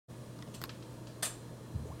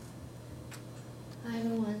Hi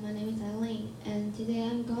everyone, my name is Eileen, and today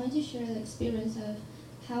I'm going to share the experience of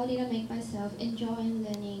how did I make myself enjoy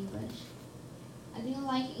learning English. I didn't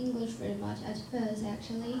like English very much at first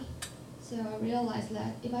actually, so I realized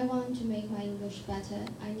that if I want to make my English better,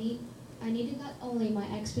 I needed not only my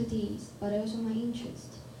expertise but also my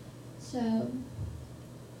interest. So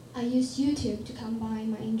I used YouTube to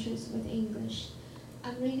combine my interest with English.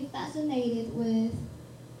 I'm really fascinated with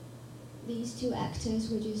these two actors,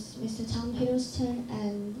 which is Mr. Tom Hiddleston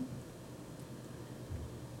and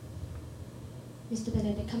Mr.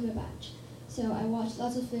 Benedict Cumberbatch. So I watched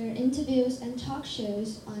lots of their interviews and talk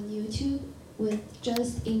shows on YouTube with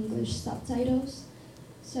just English subtitles.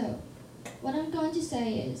 So what I'm going to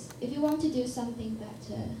say is, if you want to do something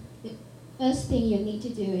better, the first thing you need to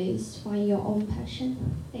do is find your own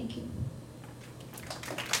passion. Thank you.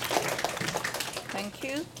 Thank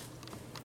you.